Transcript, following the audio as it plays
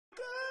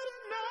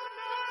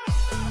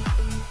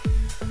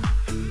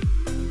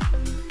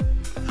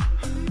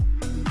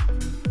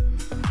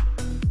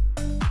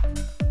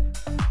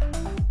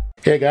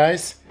Hey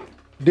guys,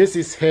 this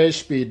is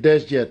HP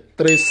Deskjet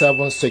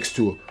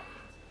 3762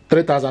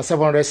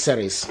 3700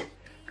 series,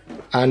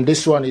 and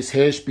this one is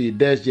HP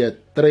Deskjet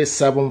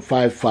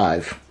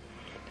 3755,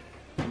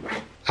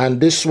 and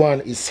this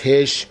one is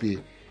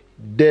HP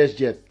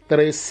Deskjet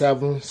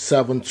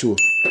 3772.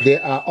 They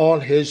are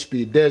all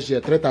HP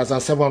Deskjet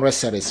 3700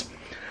 series.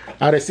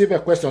 I received a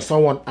question.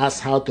 Someone asked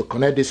how to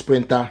connect this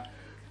printer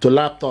to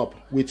laptop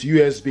with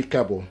USB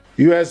cable.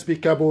 USB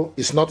cable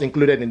is not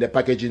included in the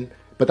packaging,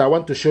 but I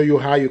want to show you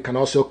how you can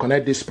also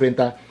connect this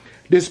printer.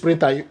 This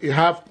printer, you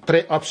have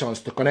three options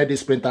to connect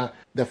this printer.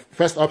 The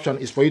first option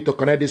is for you to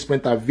connect this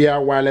printer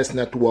via wireless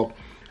network.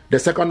 The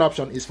second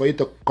option is for you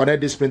to connect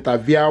this printer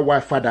via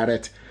Wi-Fi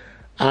direct.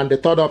 And the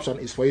third option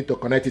is for you to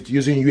connect it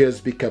using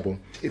USB cable.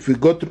 If you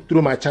go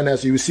through my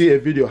channels, you will see a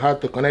video how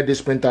to connect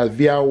this printer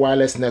via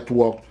wireless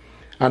network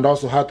and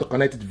also how to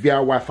connect it via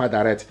Wi-Fi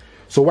direct.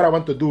 So what I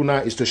want to do now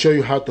is to show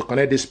you how to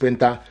connect this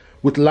printer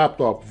with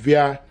laptop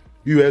via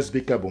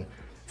USB cable.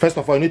 First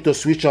of all, you need to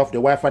switch off the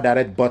Wi-Fi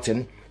direct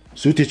button.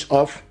 Switch it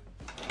off,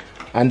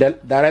 and the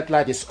direct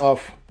light is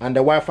off, and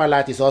the Wi-Fi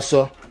light is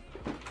also,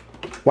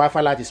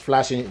 Wi-Fi light is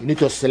flashing. You need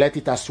to select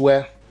it as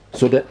well.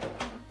 So the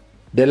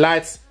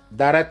lights,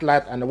 direct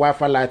light and the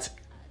Wi-Fi light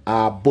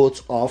are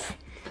both off.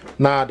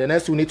 Now the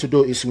next we need to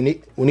do is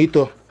we need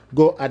to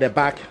go at the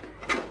back.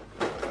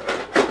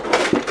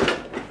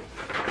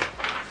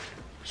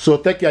 So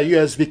take your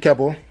USB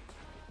cable,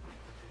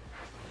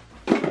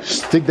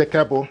 stick the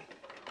cable,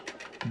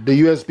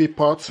 the USB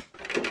port,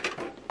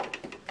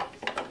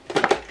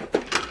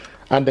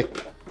 and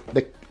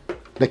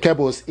the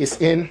cables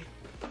is in.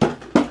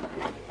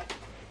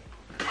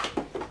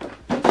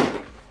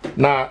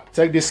 Now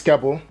take this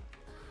cable,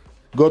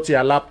 go to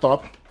your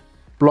laptop,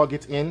 plug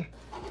it in,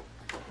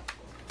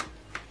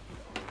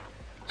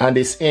 and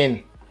it's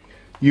in.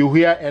 You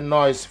hear a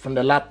noise from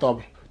the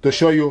laptop to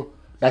show you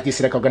that it's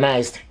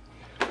recognized.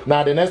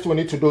 Now the next we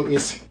need to do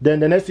is, you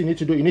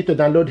need to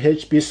download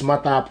HP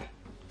Smart App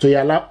to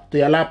your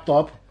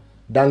laptop,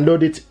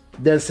 download it,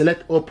 then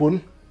select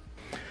open.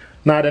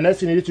 Now the next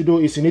thing you need to do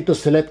is you need to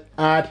select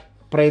add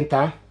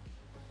printer.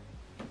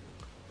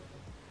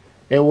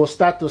 It will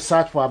start to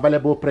search for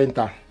available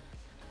printer.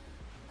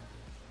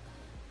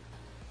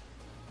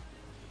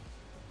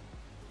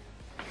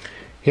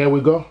 Here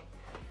we go.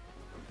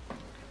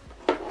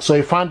 So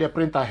you find the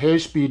printer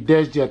HP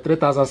Deskjet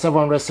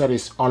 3700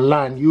 series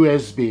online,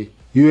 USB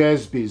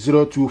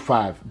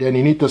 025. Then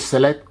you need to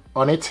select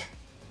on it.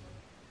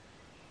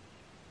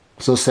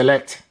 So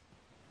select.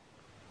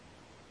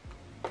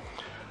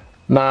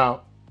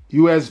 Now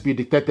USB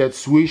detected,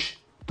 switch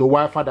to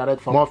Wi-Fi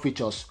direct for more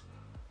features.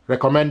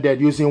 Recommended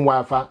using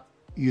Wi-Fi.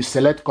 You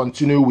select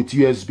continue with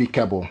USB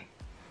cable.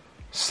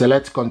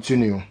 Select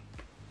continue.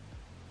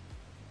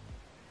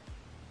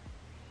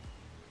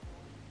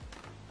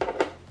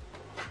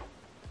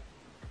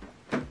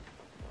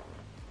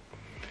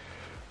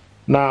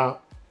 Now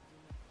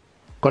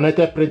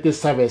connected printing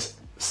service.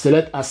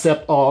 Select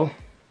accept all.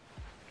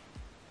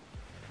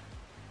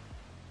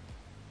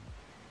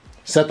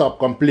 Setup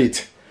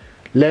complete.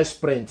 Let's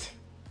print.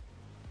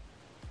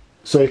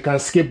 So you can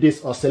skip this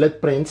or select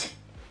print.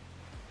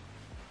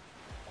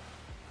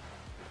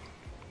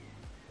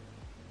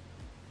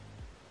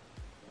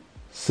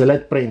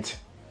 Select print.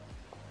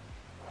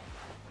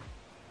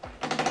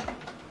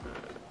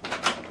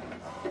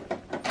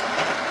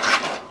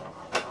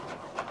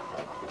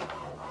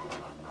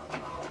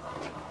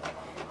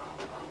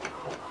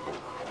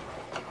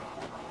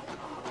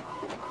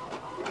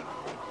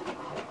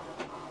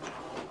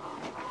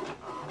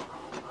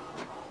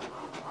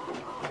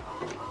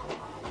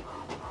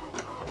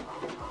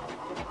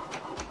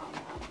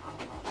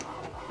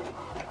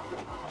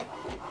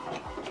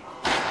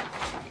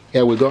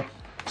 Here we go.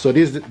 So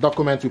this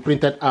document we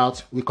printed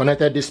out, we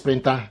connected this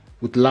printer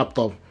with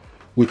laptop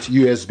with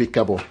USB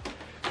cable,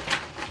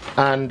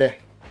 and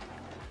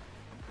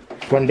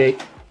from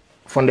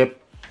the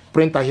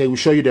printer here we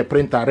show you the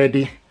printer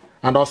ready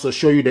and also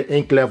show you the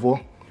ink level.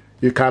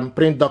 You can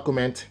print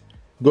document,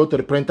 go to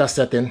the printer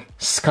setting,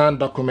 scan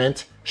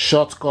document,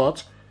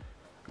 shortcut,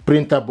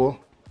 printable,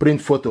 print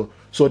photo.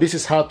 So this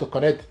is how to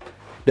connect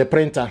the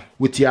printer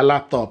with your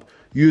laptop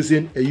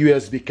using a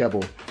USB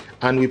cable,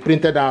 and we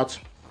printed out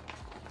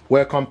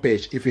welcome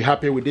page. If you're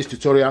happy with this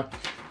tutorial,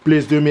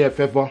 please do me a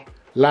favor,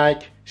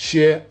 like,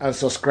 share and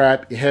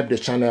subscribe. It helps the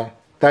channel.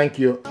 Thank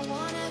you.